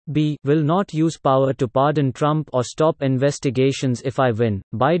B. Will not use power to pardon Trump or stop investigations if I win.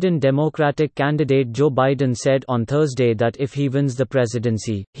 Biden Democratic candidate Joe Biden said on Thursday that if he wins the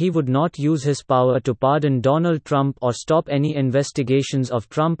presidency, he would not use his power to pardon Donald Trump or stop any investigations of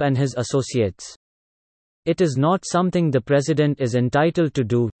Trump and his associates. It is not something the president is entitled to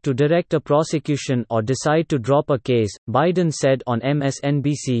do, to direct a prosecution or decide to drop a case, Biden said on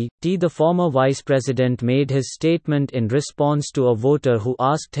MSNBC. The former vice president made his statement in response to a voter who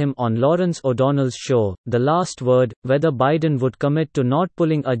asked him on Lawrence O'Donnell's show, The Last Word, whether Biden would commit to not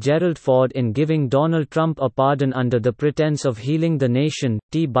pulling a Gerald Ford in giving Donald Trump a pardon under the pretense of healing the nation.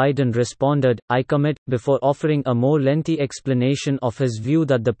 Biden responded, I commit, before offering a more lengthy explanation of his view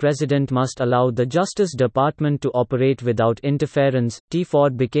that the president must allow the Justice Department to operate without interference.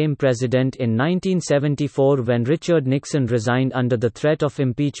 Ford became president in 1974 when Richard Nixon resigned under the threat of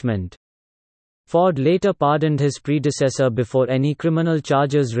impeachment. Ford later pardoned his predecessor before any criminal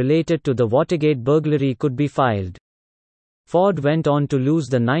charges related to the Watergate burglary could be filed. Ford went on to lose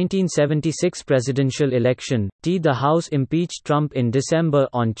the 1976 presidential election. The House impeached Trump in December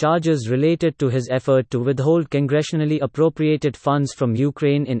on charges related to his effort to withhold congressionally appropriated funds from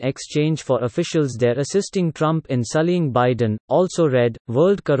Ukraine in exchange for officials there assisting Trump in sullying Biden. Also read,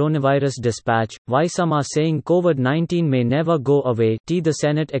 World Coronavirus Dispatch, why some are saying COVID-19 may never go away. The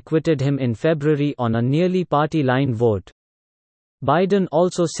Senate acquitted him in February on a nearly party-line vote. Biden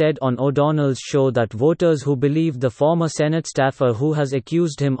also said on O'Donnell's show that voters who believe the former Senate staffer who has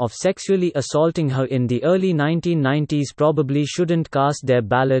accused him of sexually assaulting her in the early 1990s probably shouldn't cast their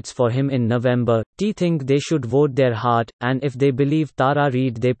ballots for him in November. Think they should vote their heart, and if they believe Tara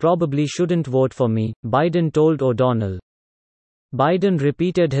Reid they probably shouldn't vote for me, Biden told O'Donnell. Biden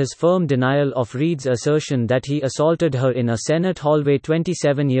repeated his firm denial of Reid's assertion that he assaulted her in a Senate hallway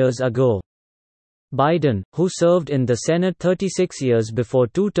 27 years ago. Biden, who served in the Senate 36 years before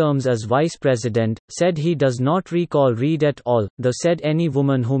 2 terms as vice president, said he does not recall Reid at all, though said any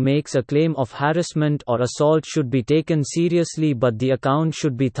woman who makes a claim of harassment or assault should be taken seriously but the account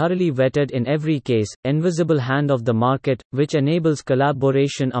should be thoroughly vetted in every case. Invisible hand of the market, which enables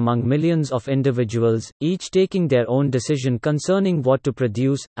collaboration among millions of individuals, each taking their own decision concerning what to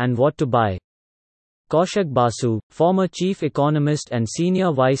produce, and what to buy. Kaushik Basu, former chief economist and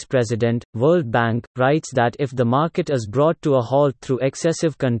senior vice president, World Bank, writes that if the market is brought to a halt through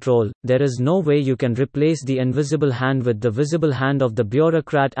excessive control, there is no way you can replace the invisible hand with the visible hand of the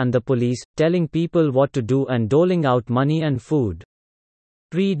bureaucrat and the police, telling people what to do and doling out money and food.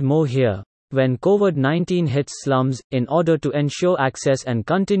 Read more here. When COVID-19 hits slums, in order to ensure access and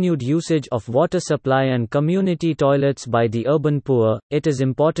continued usage of water supply and community toilets by the urban poor, it is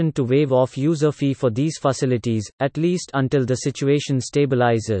important to waive off user fee for these facilities, at least until the situation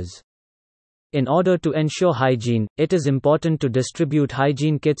stabilizes. In order to ensure hygiene, it is important to distribute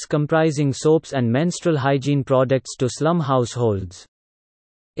hygiene kits comprising soaps and menstrual hygiene products to slum households.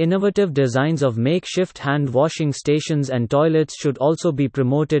 Innovative designs of makeshift hand-washing stations and toilets should also be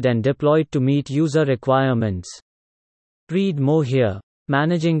promoted and deployed to meet user requirements. Read more here.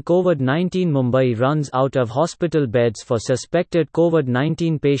 Managing COVID-19. Mumbai runs out of hospital beds for suspected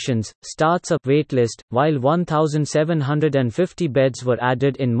COVID-19 patients, starts a waitlist, while 1,750 beds were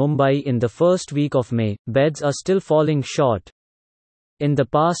added in Mumbai in the first week of May, beds are still falling short. In the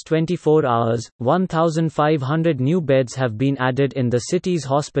past 24 hours, 1,500 new beds have been added in the city's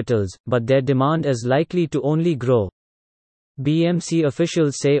hospitals, but their demand is likely to only grow. BMC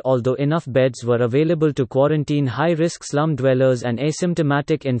officials say although enough beds were available to quarantine high-risk slum dwellers and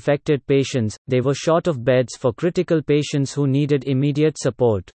asymptomatic infected patients, they were short of beds for critical patients who needed immediate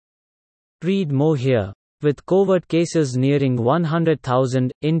support. Read more here. With COVID cases nearing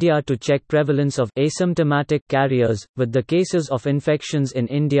 100,000, India to check prevalence of asymptomatic carriers. With the cases of infections in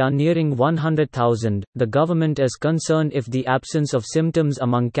India nearing 100,000, the government is concerned if the absence of symptoms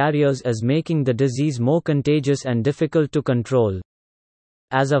among carriers is making the disease more contagious and difficult to control.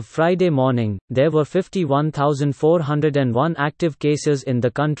 As of Friday morning, there were 51,401 active cases in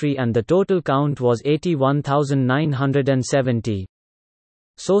the country and the total count was 81,970.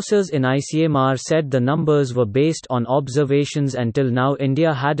 Sources in ICMR said the numbers were based on observations. Until now,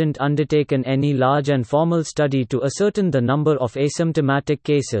 India hadn't undertaken any large and formal study to ascertain the number of asymptomatic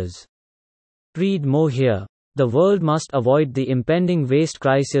cases. Read more here. The world must avoid the impending waste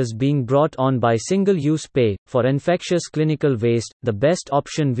crisis being brought on by single-use pay. For infectious clinical waste, the best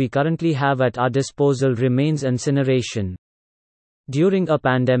option we currently have at our disposal remains incineration. During a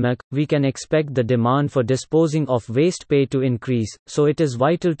pandemic, we can expect the demand for disposing of waste pay to increase, so it is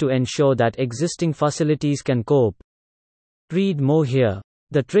vital to ensure that existing facilities can cope. Read more here.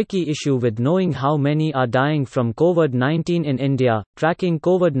 The tricky issue with knowing how many are dying from COVID-19 in India, tracking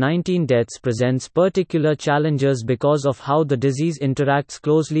COVID-19 deaths presents particular challenges because of how the disease interacts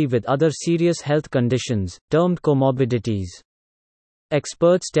closely with other serious health conditions, termed comorbidities.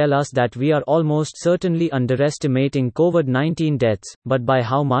 Experts tell us that we are almost certainly underestimating COVID-19 deaths, but by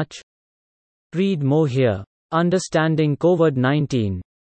how much? Read more here. Understanding COVID-19.